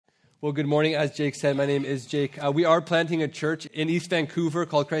Well, good morning. As Jake said, my name is Jake. We are planting a church in East Vancouver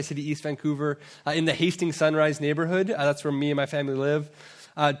called Christ City East Vancouver in the Hastings Sunrise neighborhood. That's where me and my family live.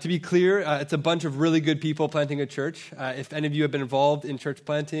 To be clear, it's a bunch of really good people planting a church. If any of you have been involved in church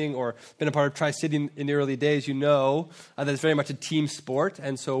planting or been a part of Tri-City in the early days, you know that it's very much a team sport.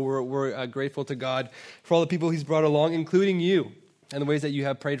 And so we're grateful to God for all the people he's brought along, including you, and the ways that you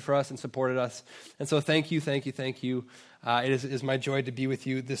have prayed for us and supported us. And so thank you. It is my joy to be with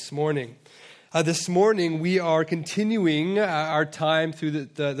you this morning. This morning, we are continuing our time through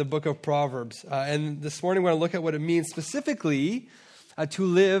the book of Proverbs. And this morning, we're going to look at what it means specifically to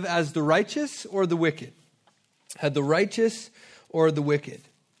live as the righteous or the wicked. The righteous or the wicked.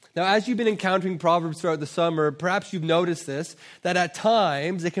 Now, as you've been encountering Proverbs throughout the summer, perhaps you've noticed this, that at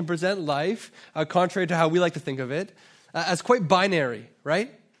times it can present life, contrary to how we like to think of it, as quite binary,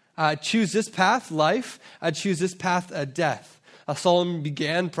 right? Choose this path, life. Choose this path, death. Solomon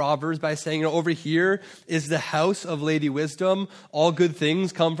began Proverbs by saying, over here is the house of Lady Wisdom. All good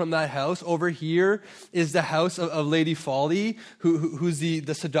things come from that house. Over here is the house of Lady Folly, who's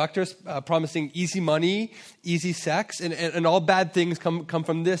the seductress, promising easy money, easy sex, and all bad things come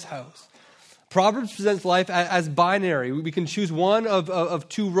from this house. Proverbs presents life as binary. We can choose one of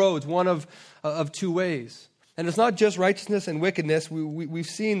two roads, one of two ways. And it's not just righteousness and wickedness. We've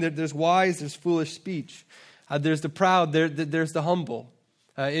seen that there's wise, there's foolish speech. There's the proud, there's the humble.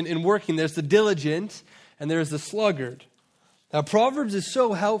 In working, there's the diligent, and there's the sluggard. Now, Proverbs is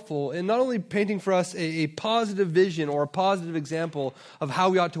so helpful in not only painting for us a positive vision or a positive example of how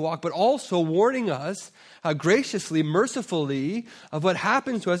we ought to walk, but also warning us graciously, mercifully, of what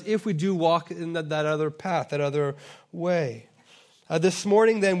happens to us if we do walk in that other path, that other way. This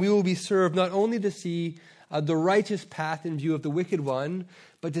morning, then, we will be served not only to see the righteous path in view of the wicked one,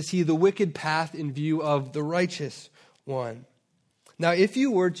 but to see the wicked path in view of the righteous one. Now, if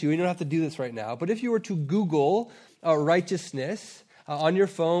you were to, you don't have to do this right now, but if you were to Google righteousness on your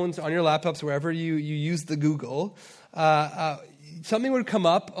phones, on your laptops, wherever you use the Google, something would come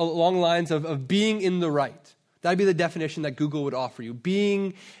up along the lines of being in the right. That'd be the definition that Google would offer you,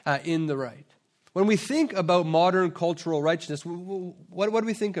 being in the right. When we think about modern cultural righteousness, what do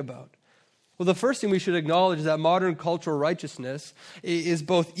we think about? Well, the first thing we should acknowledge is that modern cultural righteousness is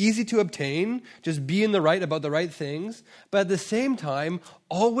both easy to obtain, just be in the right about the right things, but at the same time,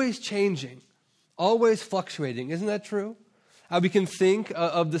 always changing, always fluctuating. Isn't that true? We can think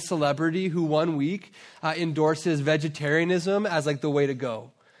of the celebrity who one week endorses vegetarianism as like the way to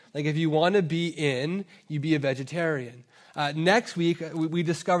go. Like if you want to be in, you be a vegetarian. Next week, we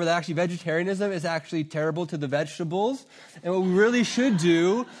discover that actually vegetarianism is actually terrible to the vegetables. And what we really should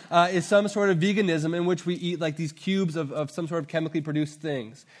do is some sort of veganism in which we eat like these cubes of some sort of chemically produced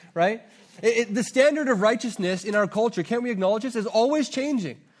things, right? The standard of righteousness in our culture, can't we acknowledge this, is always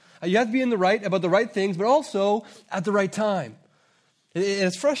changing. You have to be in the right about the right things, but also at the right time. And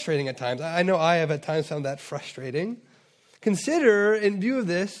it's frustrating at times. I know I have at times found that frustrating. Consider, in view of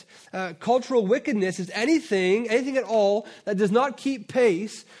this, cultural wickedness is anything at all that does not keep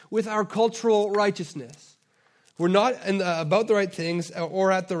pace with our cultural righteousness. We're not about the right things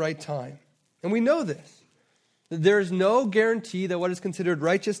or at the right time. And we know this. There is no guarantee that what is considered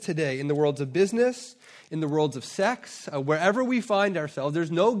righteous today in the worlds of business, in the worlds of sex, wherever we find ourselves, there's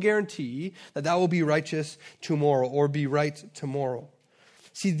no guarantee that will be righteous tomorrow or be right tomorrow.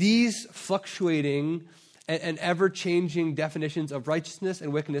 See, these fluctuating and ever-changing definitions of righteousness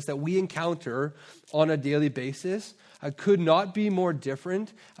and wickedness that we encounter on a daily basis could not be more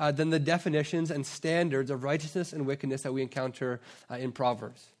different than the definitions and standards of righteousness and wickedness that we encounter in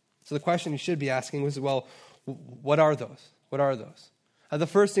Proverbs. So the question you should be asking was, well, what are those? What are those? The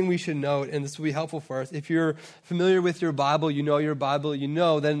first thing we should note, and this will be helpful for us, if you're familiar with your Bible, you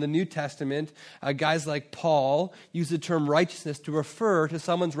know that in the New Testament, guys like Paul use the term righteousness to refer to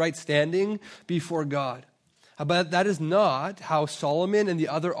someone's right standing before God. But that is not how Solomon and the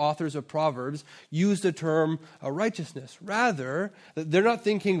other authors of Proverbs use the term righteousness. Rather, they're not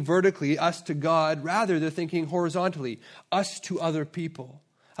thinking vertically, us to God. Rather, they're thinking horizontally, us to other people.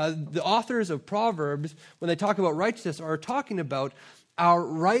 The authors of Proverbs, when they talk about righteousness, are talking about our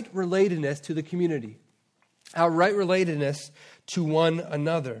right relatedness to the community, our right relatedness to one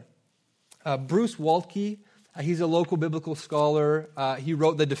another. Bruce Waltke, he's a local biblical scholar. He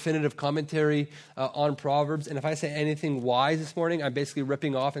wrote the definitive commentary on Proverbs. And if I say anything wise this morning, I'm basically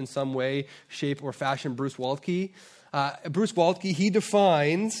ripping off in some way, shape, or fashion Bruce Waltke. Bruce Waltke, he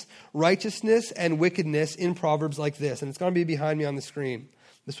defines righteousness and wickedness in Proverbs like this. And it's going to be behind me on the screen.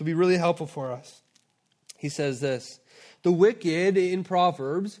 This will be really helpful for us. He says this: the wicked in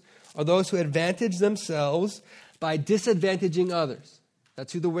Proverbs are those who advantage themselves by disadvantaging others.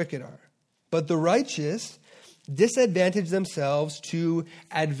 That's who the wicked are. But the righteous disadvantage themselves to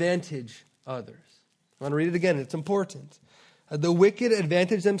advantage others. I want to read it again. It's important. The wicked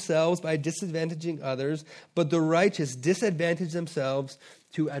advantage themselves by disadvantaging others, but the righteous disadvantage themselves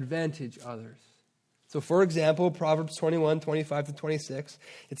to advantage others. So, for example, Proverbs 21, 25 to 26,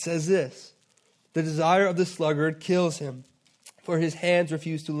 it says this: the desire of the sluggard kills him, for his hands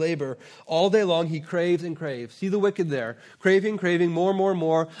refuse to labor. All day long he craves and craves. See the wicked there. Craving,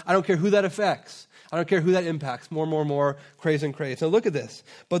 more. I don't care who that affects. I don't care who that impacts. More, craves and craves. Now look at this.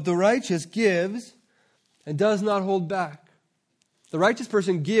 But the righteous gives and does not hold back. The righteous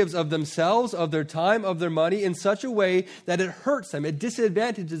person gives of themselves, of their time, of their money in such a way that it hurts them, it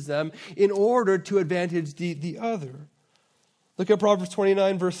disadvantages them in order to advantage the other. Look at Proverbs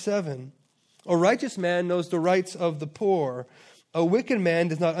 29, verse 7. A righteous man knows the rights of the poor. A wicked man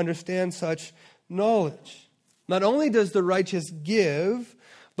does not understand such knowledge. Not only does the righteous give,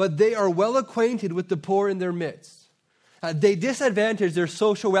 but they are well acquainted with the poor in their midst. They disadvantage their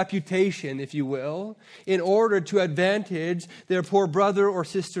social reputation, if you will, in order to advantage their poor brother or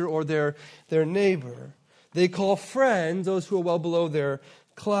sister or their neighbor. They call friends those who are well below their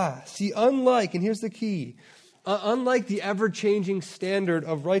class. See, unlike, and here's the key, unlike the ever-changing standard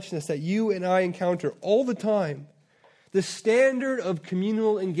of righteousness that you and I encounter all the time, the standard of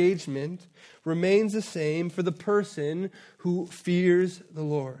communal engagement remains the same for the person who fears the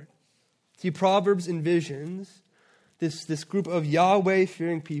Lord. See, Proverbs envisions this group of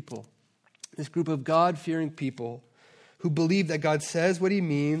Yahweh-fearing people, this group of God-fearing people who believe that God says what he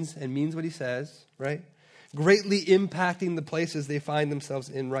means and means what he says, right? Greatly impacting the places they find themselves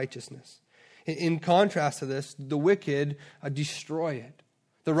in righteousness. In contrast to this, the wicked destroy it.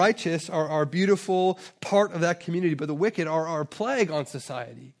 The righteous are a beautiful part of that community, but the wicked are a plague on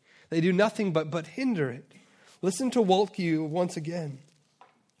society. They do nothing but hinder it. Listen to Waltke once again.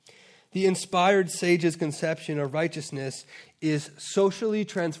 The inspired sage's conception of righteousness is socially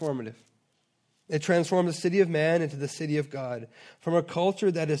transformative. It transforms the city of man into the city of God, from a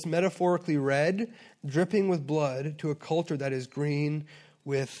culture that is metaphorically red, dripping with blood, to a culture that is green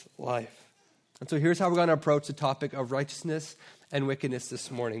with life. And so here's how we're going to approach the topic of righteousness and wickedness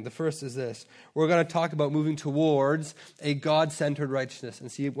this morning. The first is this. We're going to talk about moving towards a God-centered righteousness and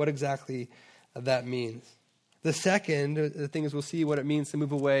see what exactly that means. The second, the thing is, we'll see what it means to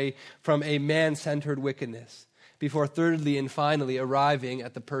move away from a man-centered wickedness before thirdly and finally arriving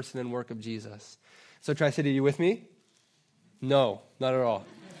at the person and work of Jesus. So Tri-City, are you with me? No, not at all.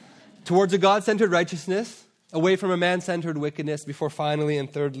 Towards a God-centered righteousness, away from a man-centered wickedness before finally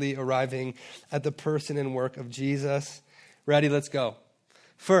and thirdly arriving at the person and work of Jesus. Ready? Let's go.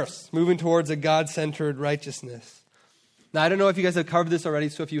 First, moving towards a God-centered righteousness. Now, I don't know if you guys have covered this already,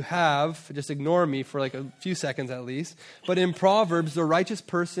 so if you have, just ignore me for like a few seconds at least. But in Proverbs, the righteous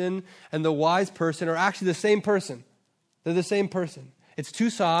person and the wise person are actually the same person. They're the same person. It's two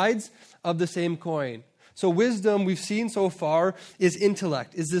sides of the same coin. So wisdom, we've seen so far, is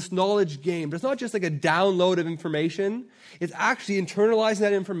intellect, is this knowledge game. But it's not just like a download of information. It's actually internalizing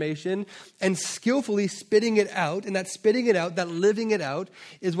that information and skillfully spitting it out. And that spitting it out, that living it out,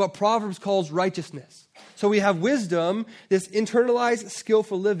 is what Proverbs calls righteousness. So we have wisdom, this internalized,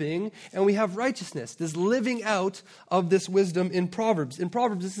 skillful living, and we have righteousness, this living out of this wisdom in Proverbs. In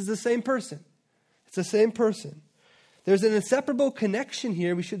Proverbs, this is the same person. It's the same person. There's an inseparable connection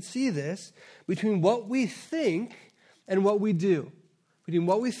here, we should see this, between what we think and what we do. Between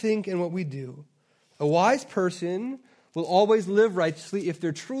what we think and what we do. A wise person will always live righteously if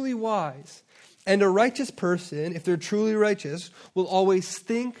they're truly wise. And a righteous person, if they're truly righteous, will always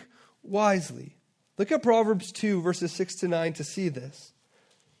think wisely. Look at Proverbs 2, verses 6 to 9 to see this.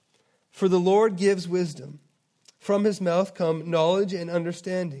 For the Lord gives wisdom. From his mouth come knowledge and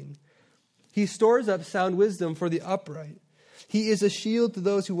understanding. He stores up sound wisdom for the upright. He is a shield to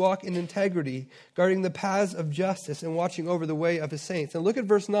those who walk in integrity, guarding the paths of justice and watching over the way of his saints. And look at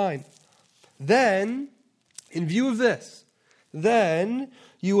verse 9. Then, in view of this, then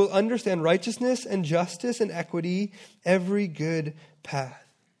you will understand righteousness and justice and equity, every good path.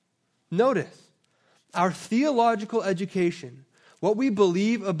 Notice, our theological education, what we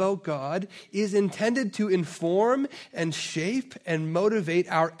believe about God, is intended to inform and shape and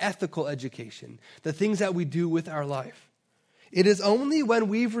motivate our ethical education, the things that we do with our life. It is only when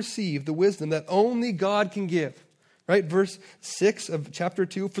we've received the wisdom that only God can give, right? Verse 6 of chapter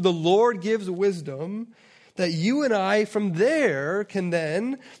 2, for the Lord gives wisdom, that you and I from there can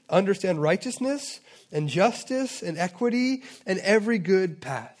then understand righteousness and justice and equity and every good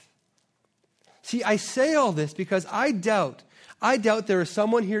path. See, I say all this because I doubt I doubt there is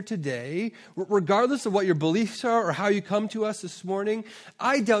someone here today, regardless of what your beliefs are or how you come to us this morning,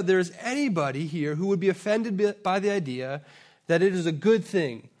 I doubt there is anybody here who would be offended by the idea that it is a good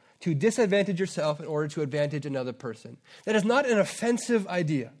thing to disadvantage yourself in order to advantage another person. That is not an offensive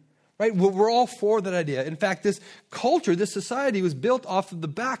idea, right? We're all for that idea. In fact, this culture, this society was built off of the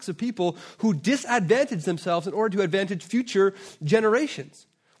backs of people who disadvantaged themselves in order to advantage future generations.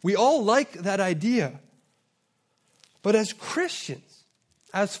 We all like that idea. But as Christians,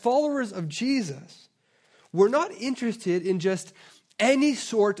 as followers of Jesus, we're not interested in just any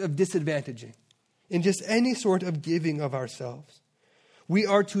sort of disadvantaging, in just any sort of giving of ourselves. We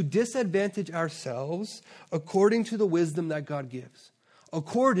are to disadvantage ourselves according to the wisdom that God gives,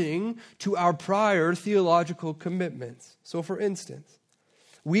 according to our prior theological commitments. So for instance,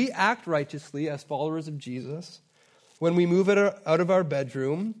 we act righteously as followers of Jesus when we move out of our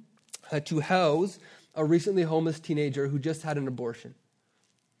bedroom to house a recently homeless teenager who just had an abortion.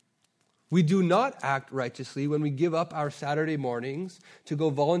 We do not act righteously when we give up our Saturday mornings to go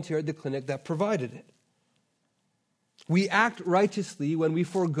volunteer at the clinic that provided it. We act righteously when we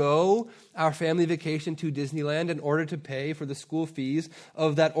forego our family vacation to Disneyland in order to pay for the school fees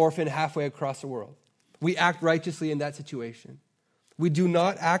of that orphan halfway across the world. We act righteously in that situation. We do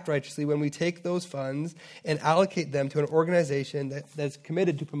not act righteously when we take those funds and allocate them to an organization that's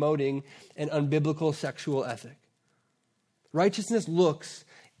committed to promoting an unbiblical sexual ethic. Righteousness looks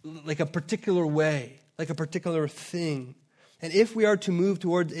like a particular way, like a particular thing. And if we are to move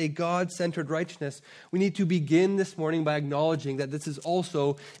towards a God-centered righteousness, we need to begin this morning by acknowledging that this is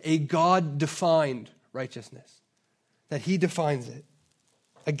also a God-defined righteousness, that He defines it.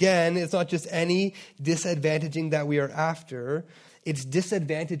 Again, it's not just any disadvantaging that we are after. It's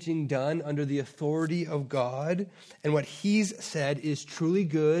disadvantaging done under the authority of God. And what He's said is truly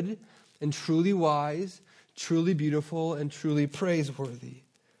good and truly wise, truly beautiful and truly praiseworthy.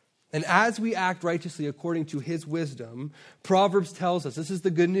 And as we act righteously according to His wisdom, Proverbs tells us, this is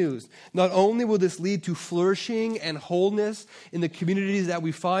the good news, not only will this lead to flourishing and wholeness in the communities that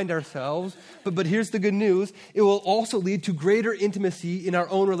we find ourselves, but here's the good news, it will also lead to greater intimacy in our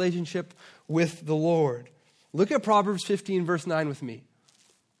own relationship with the Lord. Look at Proverbs 15, verse 9 with me.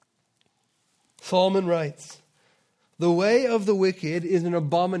 Solomon writes, "The way of the wicked is an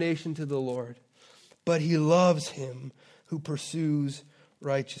abomination to the Lord, but He loves him who pursues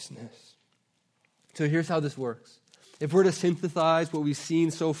righteousness." So here's how this works. If we're to synthesize what we've seen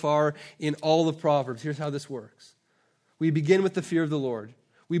so far in all of Proverbs, here's how this works. We begin with the fear of the Lord.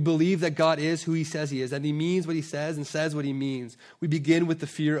 We believe that God is who He says He is, and He means what He says and says what He means. We begin with the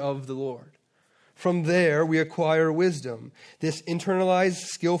fear of the Lord. From there, we acquire wisdom, this internalized,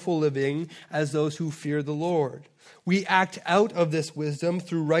 skillful living as those who fear the Lord. We act out of this wisdom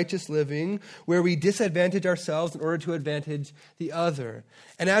through righteous living, where we disadvantage ourselves in order to advantage the other.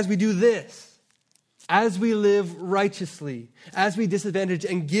 And as we do this, as we live righteously, as we disadvantage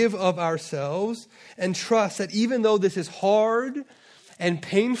and give of ourselves, and trust that even though this is hard and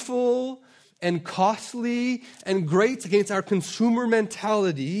painful and costly and grates against our consumer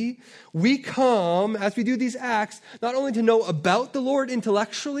mentality, we come, as we do these acts, not only to know about the Lord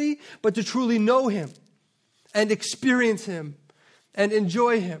intellectually, but to truly know Him and experience Him and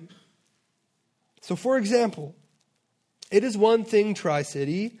enjoy Him. So for example, it is one thing,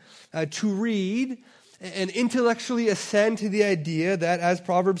 Tri-City, to read and intellectually assent to the idea that, as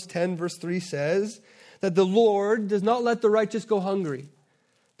Proverbs 10 verse 3 says, that the Lord does not let the righteous go hungry,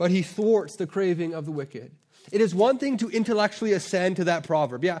 but He thwarts the craving of the wicked. It is one thing to intellectually assent to that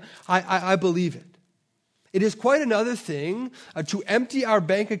proverb. Yeah, I believe it. It is quite another thing to empty our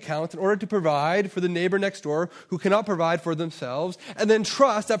bank account in order to provide for the neighbor next door who cannot provide for themselves, and then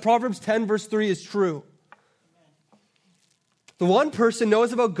trust that Proverbs 10 verse 3 is true. The one person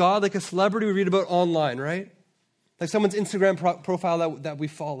knows about God like a celebrity we read about online, right? Like someone's Instagram profile that we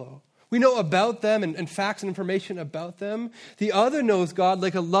follow. We know about them and facts and information about them. The other knows God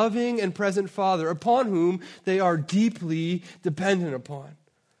like a loving and present Father upon whom they are deeply dependent upon.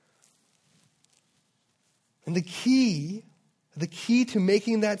 And the key to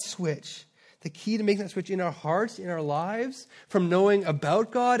making that switch, in our hearts, in our lives, from knowing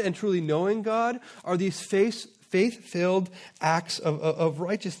about God and truly knowing God, are these faith-filled acts of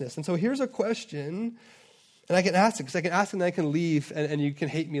righteousness. And so here's a question. And I can ask it, because I can ask it and I can leave, and you can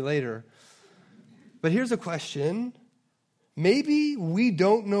hate me later. But here's a question. Maybe we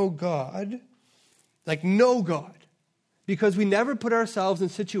don't know God, because we never put ourselves in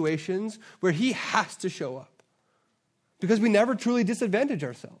situations where He has to show up. Because we never truly disadvantage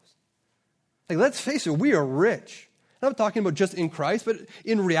ourselves. Like, let's face it, we are rich. I'm not talking about just in Christ, but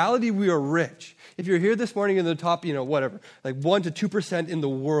in reality, we are rich. If you're here this morning in the top, like 1 to 2% in the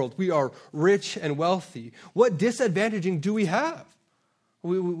world, we are rich and wealthy. What disadvantaging do we have?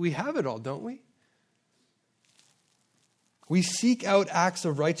 We have it all, don't we? We seek out acts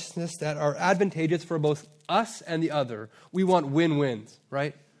of righteousness that are advantageous for both us and the other. We want win-wins,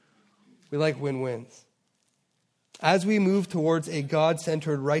 right? We like win-wins. As we move towards a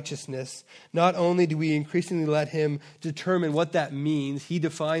God-centered righteousness, not only do we increasingly let him determine what that means, he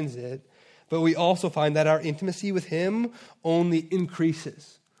defines it, but we also find that our intimacy with him only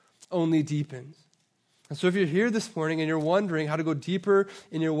increases, only deepens. And so if you're here this morning and you're wondering how to go deeper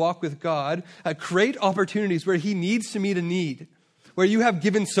in your walk with God, create opportunities where he needs to meet a need, where you have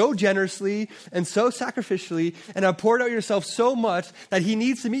given so generously and so sacrificially and have poured out yourself so much that he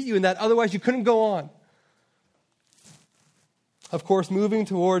needs to meet you in that, otherwise you couldn't go on. Of course, moving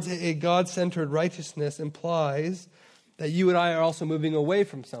towards a God-centered righteousness implies that you and I are also moving away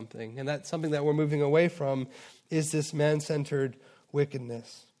from something. And that something that we're moving away from is this man-centered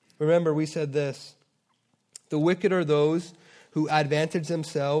wickedness. Remember, we said this: the wicked are those who advantage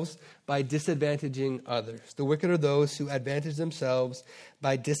themselves by disadvantaging others. The wicked are those who advantage themselves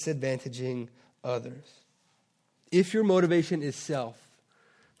by disadvantaging others. If your motivation is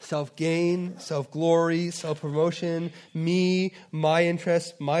self-gain, self-glory, self-promotion, me, my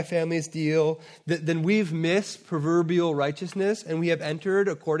interests, my family's deal, then we've missed proverbial righteousness and we have entered,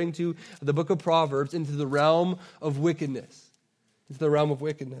 according to the book of Proverbs, into the realm of wickedness. Into the realm of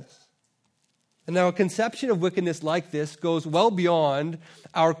wickedness. And now a conception of wickedness like this goes well beyond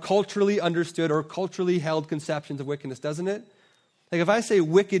our culturally understood or culturally held conceptions of wickedness, doesn't it? Like if I say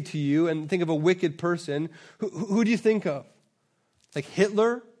wicked to you and think of a wicked person, who do you think of? Like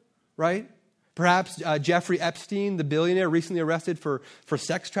Hitler? Right? Perhaps Jeffrey Epstein, the billionaire, recently arrested for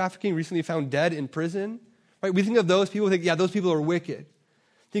sex trafficking, recently found dead in prison. Right? We think of those people, think, yeah, those people are wicked.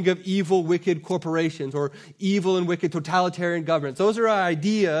 Think of evil, wicked corporations or evil and wicked totalitarian governments. Those are our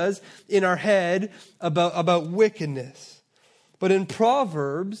ideas in our head about wickedness. But in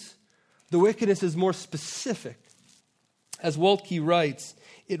Proverbs, the wickedness is more specific. As Waltke writes,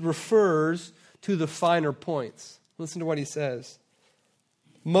 it refers to the finer points. Listen to what he says.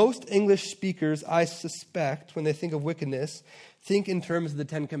 Most English speakers, I suspect, when they think of wickedness, think in terms of the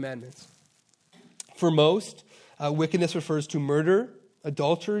Ten Commandments. For most, wickedness refers to murder,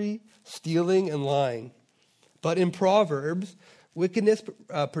 adultery, stealing, and lying. But in Proverbs, wickedness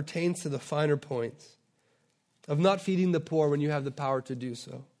pertains to the finer points of not feeding the poor when you have the power to do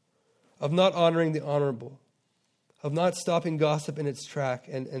so, of not honoring the honorable, of not stopping gossip in its track,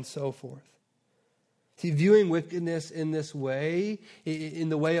 and so forth. See, viewing wickedness in this way, in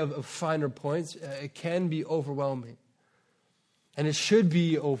the way of finer points, it can be overwhelming. And it should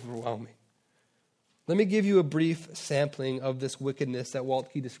be overwhelming. Let me give you a brief sampling of this wickedness that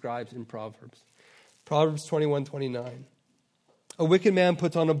Waltke describes in Proverbs. Proverbs 21:29. A wicked man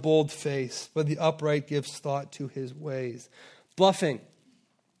puts on a bold face, but the upright gives thought to his ways. Bluffing,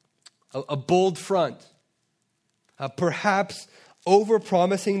 a bold front, perhaps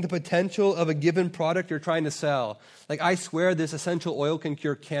over-promising the potential of a given product you're trying to sell. Like, I swear this essential oil can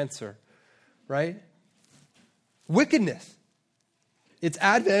cure cancer, right? Wickedness. It's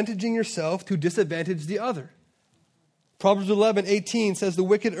advantaging yourself to disadvantage the other. Proverbs 11:18 says, the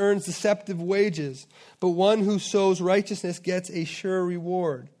wicked earns deceptive wages, but one who sows righteousness gets a sure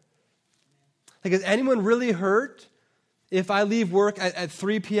reward. Like, is anyone really hurt if I leave work at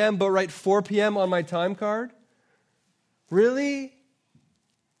 3 p.m. but write 4 p.m. on my time card? Really?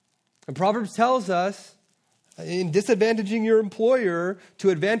 And Proverbs tells us, in disadvantaging your employer to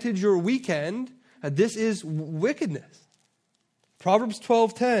advantage your weekend, this is wickedness. Proverbs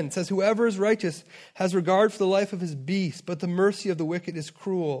 12:10 says, whoever is righteous has regard for the life of his beast, but the mercy of the wicked is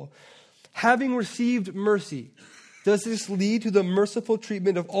cruel. Having received mercy, does this lead to the merciful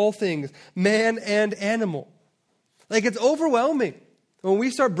treatment of all things, man and animal? Like, it's overwhelming. When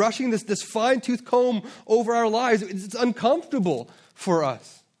we start brushing this fine-tooth comb over our lives, it's uncomfortable for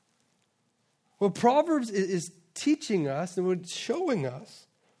us. What Proverbs is teaching us and what it's showing us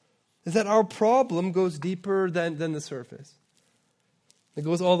is that our problem goes deeper than the surface. It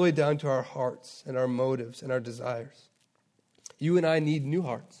goes all the way down to our hearts and our motives and our desires. You and I need new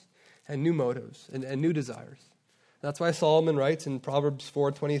hearts and new motives and new desires. That's why Solomon writes in Proverbs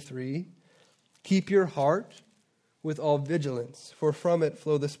 4:23, keep your heart with all vigilance, for from it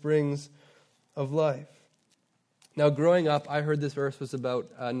flow the springs of life. Now, growing up, I heard this verse was about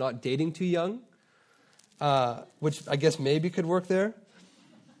not dating too young, which I guess maybe could work there.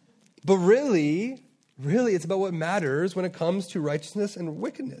 But really, it's about what matters when it comes to righteousness and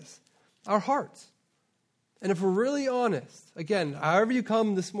wickedness, our hearts. And if we're really honest, again, however you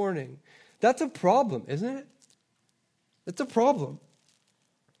come this morning, that's a problem, isn't it? It's a problem.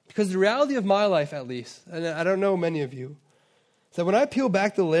 Because the reality of my life, at least, and I don't know many of you, is that when I peel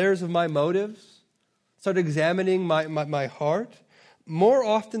back the layers of my motives, start examining my heart, more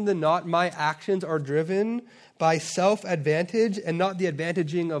often than not, my actions are driven by self-advantage and not the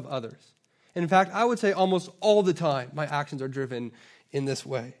advantaging of others. In fact, I would say almost all the time, my actions are driven in this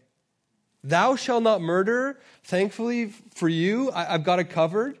way. Thou shalt not murder. Thankfully for you, I've got it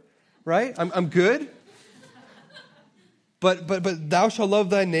covered, right? I'm good. But thou shalt love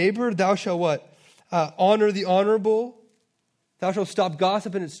thy neighbor. Thou shalt what? Honor the honorable. Thou shalt stop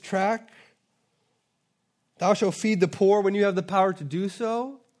gossip in its track. Thou shalt feed the poor when you have the power to do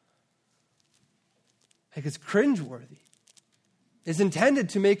so. Like, it's cringeworthy. It's intended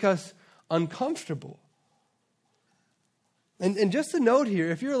to make us uncomfortable. And just a note here,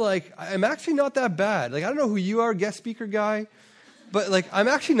 if you're like, I'm actually not that bad. Like, I don't know who you are, guest speaker guy, but like, I'm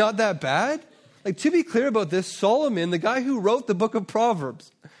actually not that bad. Like, to be clear about this, Solomon, the guy who wrote the book of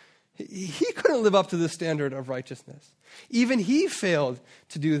Proverbs, he couldn't live up to the standard of righteousness. Even he failed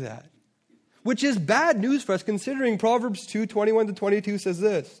to do that. Which is bad news for us, considering Proverbs 2:21-22 says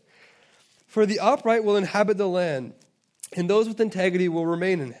this: for the upright will inhabit the land, and those with integrity will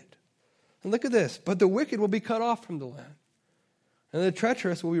remain in it. And look at this: but the wicked will be cut off from the land, and the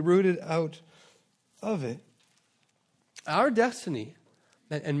treacherous will be rooted out of it. Our destiny,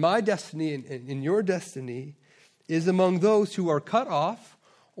 and my destiny, and your destiny, is among those who are cut off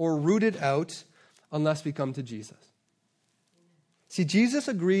or rooted out unless we come to Jesus. See, Jesus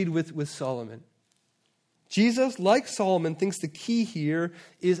agreed with Solomon. Jesus, like Solomon, thinks the key here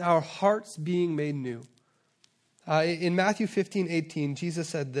is our hearts being made new. In Matthew 15:18, Jesus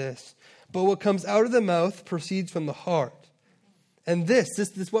said this: but what comes out of the mouth proceeds from the heart. And this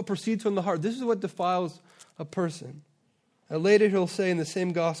what proceeds from the heart. This is what defiles a person. And later he'll say in the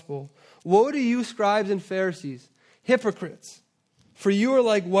same gospel, woe to you, scribes and Pharisees, hypocrites! For you are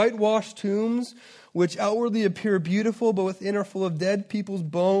like whitewashed tombs, which outwardly appear beautiful, but within are full of dead people's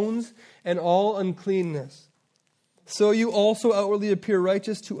bones and all uncleanness. So you also outwardly appear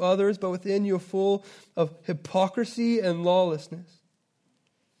righteous to others, but within you are full of hypocrisy and lawlessness.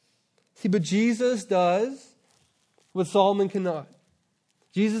 See, but Jesus does what Solomon cannot.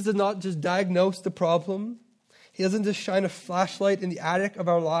 Jesus does not just diagnose the problem. He doesn't just shine a flashlight in the attic of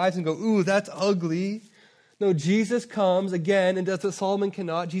our lives and go, ooh, that's ugly. No, Jesus comes again and does what Solomon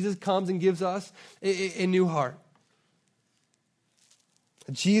cannot. Jesus comes and gives us a new heart.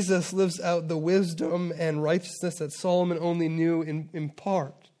 Jesus lives out the wisdom and righteousness that Solomon only knew in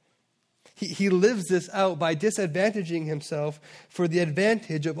part. He lives this out by disadvantaging himself for the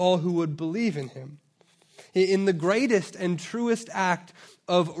advantage of all who would believe in him. In the greatest and truest act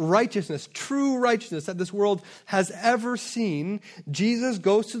of righteousness, true righteousness that this world has ever seen, Jesus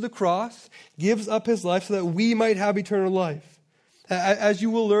goes to the cross, gives up his life so that we might have eternal life. As you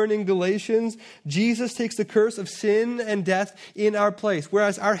will learn in Galatians, Jesus takes the curse of sin and death in our place.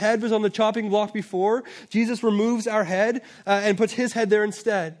 Whereas our head was on the chopping block before, Jesus removes our head and puts his head there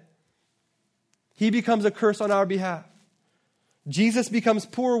instead. He becomes a curse on our behalf. Jesus becomes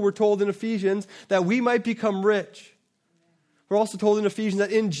poor, we're told in Ephesians, that we might become rich. We're also told in Ephesians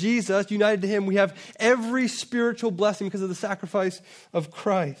that in Jesus, united to him, we have every spiritual blessing because of the sacrifice of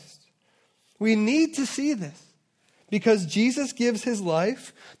Christ. We need to see this because Jesus gives his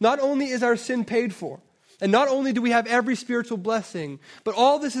life. Not only is our sin paid for, and not only do we have every spiritual blessing, but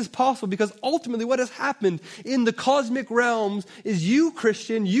all this is possible because ultimately what has happened in the cosmic realms is you,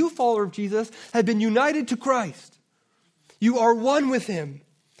 Christian, you follower of Jesus, have been united to Christ. You are one with him.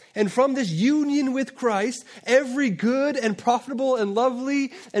 And from this union with Christ, every good and profitable and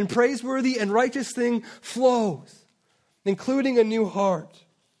lovely and praiseworthy and righteous thing flows, including a new heart.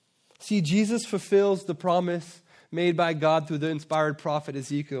 See, Jesus fulfills the promise made by God through the inspired prophet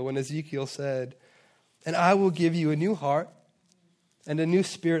Ezekiel, when Ezekiel said, and I will give you a new heart, and a new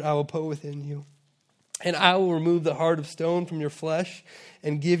spirit I will put within you. And I will remove the heart of stone from your flesh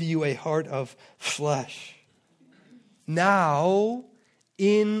and give you a heart of flesh. Now,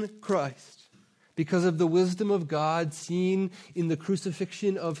 in Christ, because of the wisdom of God seen in the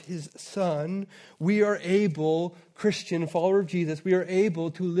crucifixion of his Son, we are able, Christian, follower of Jesus, we are able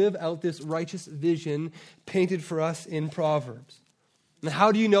to live out this righteous vision painted for us in Proverbs. And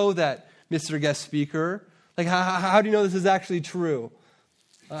how do you know that, Mr. Guest Speaker? Like, how do you know this is actually true?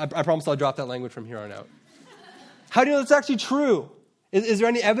 I promise I'll drop that language from here on out. How do you know it's actually true? Is there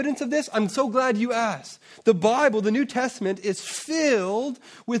any evidence of this? I'm so glad you asked. The Bible, the New Testament, is filled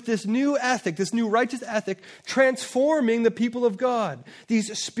with this new ethic, this new righteous ethic, transforming the people of God.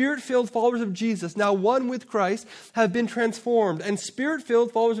 These Spirit-filled followers of Jesus, now one with Christ, have been transformed. And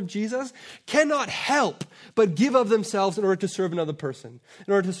Spirit-filled followers of Jesus cannot help but give of themselves in order to serve another person,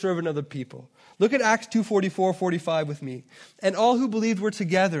 in order to serve another people. Look at Acts 2:44-45 with me. And all who believed were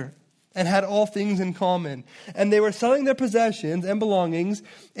together and had all things in common. And they were selling their possessions and belongings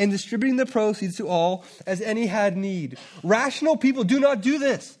and distributing the proceeds to all as any had need. Rational people do not do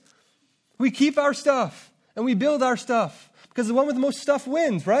this. We keep our stuff and we build our stuff because the one with the most stuff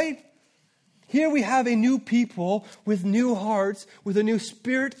wins, right? Here we have a new people with new hearts, with a new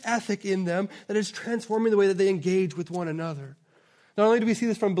spirit ethic in them that is transforming the way that they engage with one another. Not only do we see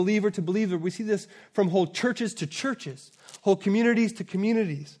this from believer to believer, we see this from whole churches to churches, whole communities to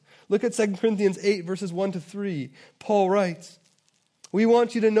communities. Look at 2 Corinthians 8, verses 1-3. Paul writes, "We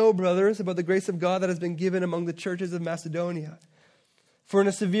want you to know, brothers, about the grace of God that has been given among the churches of Macedonia. For in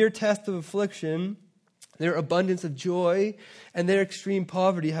a severe test of affliction, their abundance of joy and their extreme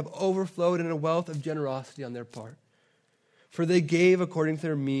poverty have overflowed in a wealth of generosity on their part. For they gave according to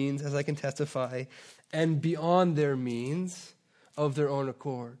their means, as I can testify, and beyond their means of their own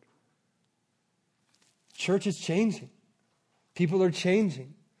accord." Church is changing. People are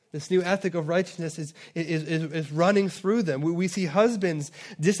changing. This new ethic of righteousness is running through them. We see husbands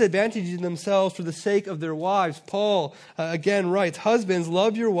disadvantaging themselves for the sake of their wives. Paul again writes, "Husbands,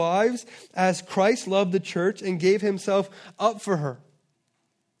 love your wives as Christ loved the church and gave himself up for her."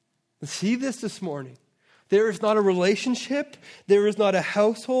 See this morning. There is not a relationship, there is not a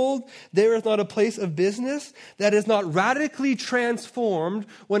household, there is not a place of business that is not radically transformed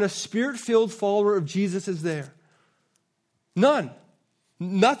when a Spirit-filled follower of Jesus is there. None.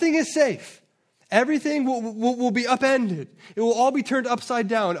 Nothing is safe. Everything will be upended. It will all be turned upside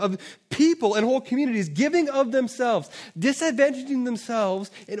down. Of people and whole communities giving of themselves, disadvantaging themselves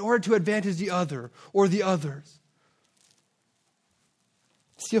in order to advantage the other or the others.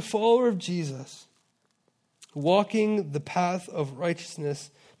 See, a follower of Jesus, walking the path of righteousness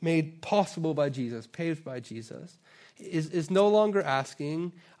made possible by Jesus, paved by Jesus, is no longer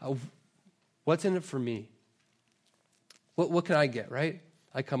asking, what's in it for me? What can I get, right?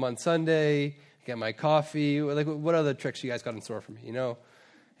 I come on Sunday, get my coffee. Like, what other tricks you guys got in store for me? You know,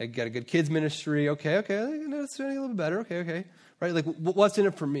 I got a good kids ministry. Okay. It's doing a little bit better. Okay. Right? Like, what's in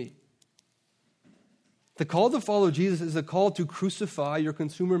it for me? The call to follow Jesus is a call to crucify your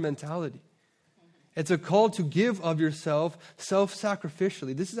consumer mentality. It's a call to give of yourself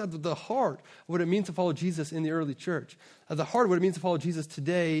self-sacrificially. This is at the heart of what it means to follow Jesus in the early church. At the heart of what it means to follow Jesus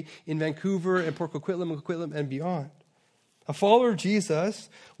today in Vancouver and Port Coquitlam and beyond. A follower of Jesus,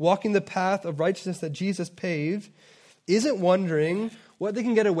 walking the path of righteousness that Jesus paved, isn't wondering what they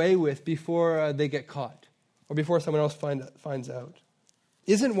can get away with before they get caught or before someone else finds out.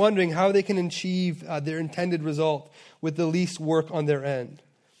 Isn't wondering how they can achieve their intended result with the least work on their end.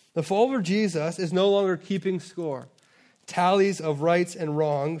 The follower of Jesus is no longer keeping score. Tallies of rights and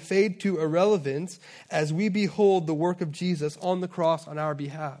wrong fade to irrelevance as we behold the work of Jesus on the cross on our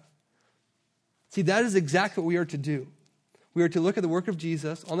behalf. See, that is exactly what we are to do. We are to look at the work of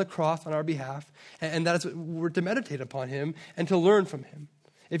Jesus on the cross on our behalf, and that is what we're to meditate upon him and to learn from him.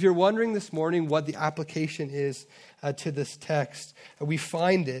 If you're wondering this morning what the application is to this text, we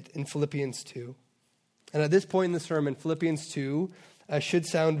find it in Philippians 2. And at this point in the sermon, Philippians 2 should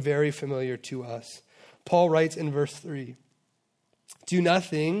sound very familiar to us. Paul writes in verse 3, "Do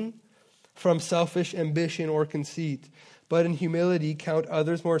nothing from selfish ambition or conceit, but in humility count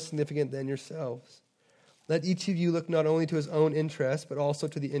others more significant than yourselves. Let each of you look not only to his own interests, but also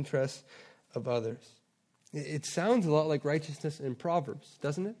to the interests of others." It sounds a lot like righteousness in Proverbs,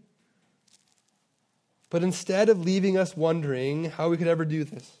 doesn't it? But instead of leaving us wondering how we could ever do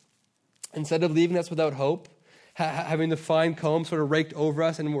this, instead of leaving us without hope, having the fine comb sort of raked over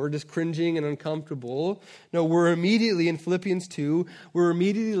us and we're just cringing and uncomfortable, no, we're immediately, in Philippians 2, we're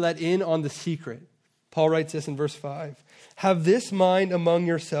immediately let in on the secret. Paul writes this in verse 5. "Have this mind among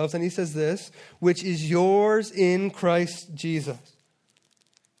yourselves," and he says this, "which is yours in Christ Jesus."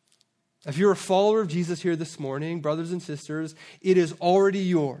 If you're a follower of Jesus here this morning, brothers and sisters, it is already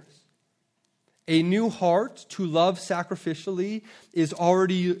yours. A new heart to love sacrificially is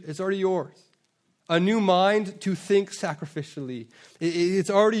already yours. A new mind to think sacrificially, it's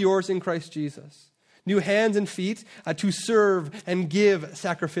already yours in Christ Jesus. New hands and feet to serve and give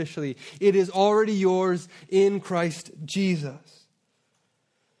sacrificially. It is already yours in Christ Jesus.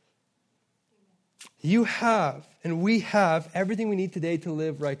 You have, and we have, everything we need today to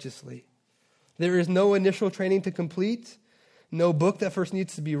live righteously. There is no initial training to complete, no book that first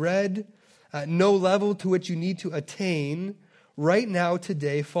needs to be read, no level to which you need to attain. Right now,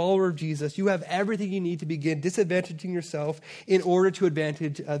 today, follower of Jesus, you have everything you need to begin disadvantaging yourself in order to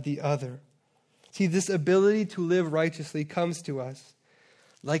advantage the other. See, this ability to live righteously comes to us,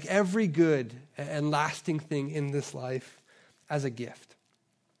 like every good and lasting thing in this life, as a gift.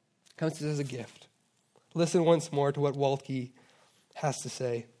 It comes to us as a gift. Listen once more to what Waltke has to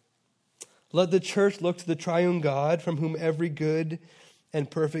say. Let the church look to the triune God from whom every good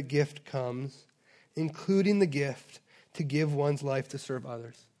and perfect gift comes, including the gift to give one's life to serve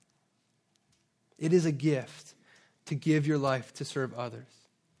others. It is a gift to give your life to serve others.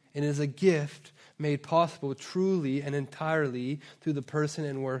 And it is a gift made possible truly and entirely through the person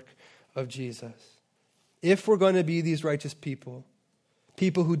and work of Jesus. If we're going to be these righteous people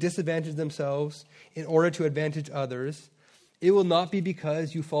who disadvantage themselves in order to advantage others, it will not be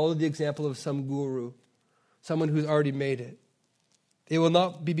because you follow the example of some guru, someone who's already made it. It will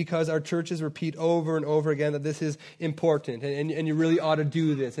not be because our churches repeat over and over again that this is important and you really ought to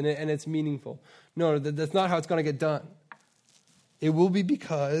do this and it's meaningful. No, that's not how it's going to get done. It will be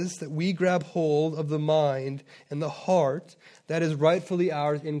because that we grab hold of the mind and the heart that is rightfully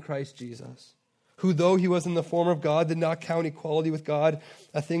ours in Christ Jesus, who though he was in the form of God, did not count equality with God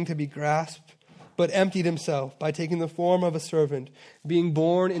a thing to be grasped, but emptied himself by taking the form of a servant, being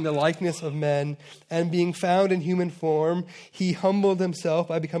born in the likeness of men, and being found in human form, he humbled himself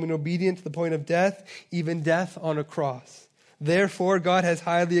by becoming obedient to the point of death, even death on a cross. Therefore, God has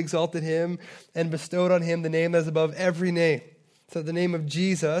highly exalted him and bestowed on him the name that is above every name. So at the name of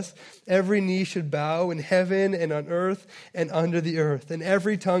Jesus, every knee should bow in heaven and on earth and under the earth, and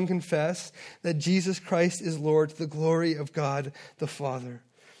every tongue confess that Jesus Christ is Lord to the glory of God the Father.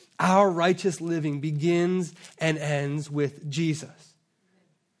 Our righteous living begins and ends with Jesus.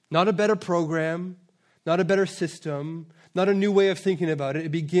 Not a better program, not a better system, not a new way of thinking about it.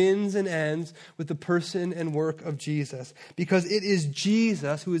 It begins and ends with the person and work of Jesus, because it is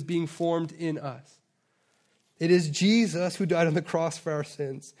Jesus who is being formed in us. It is Jesus who died on the cross for our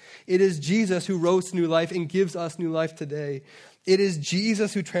sins. It is Jesus who rose to new life and gives us new life today. It is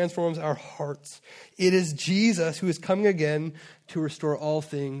Jesus who transforms our hearts. It is Jesus who is coming again to restore all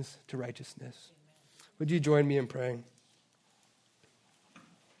things to righteousness. Would you join me in praying?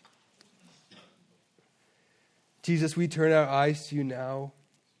 Jesus, we turn our eyes to you now,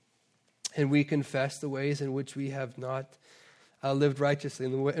 and we confess the ways in which we have not lived righteously.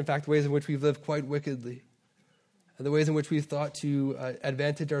 In fact, ways in which we've lived quite wickedly. The ways in which we've thought to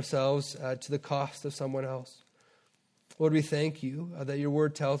advantage ourselves to the cost of someone else. Lord, we thank you that your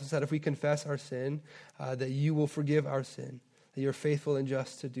word tells us that if we confess our sin, that you will forgive our sin, that you're faithful and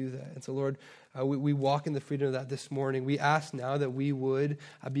just to do that. And so, Lord, we walk in the freedom of that this morning. We ask now that we would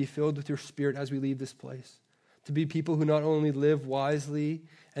be filled with your Spirit as we leave this place, to be people who not only live wisely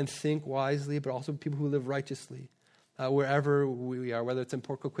and think wisely, but also people who live righteously. Wherever we are, whether it's in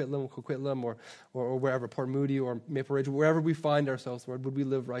Port Coquitlam or wherever, Port Moody or Maple Ridge, wherever we find ourselves, Lord, would we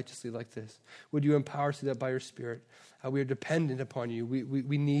live righteously like this? Would you empower us to do that by your Spirit? We are dependent upon you.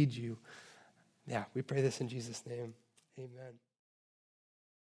 We need you. Yeah, we pray this in Jesus' name. Amen.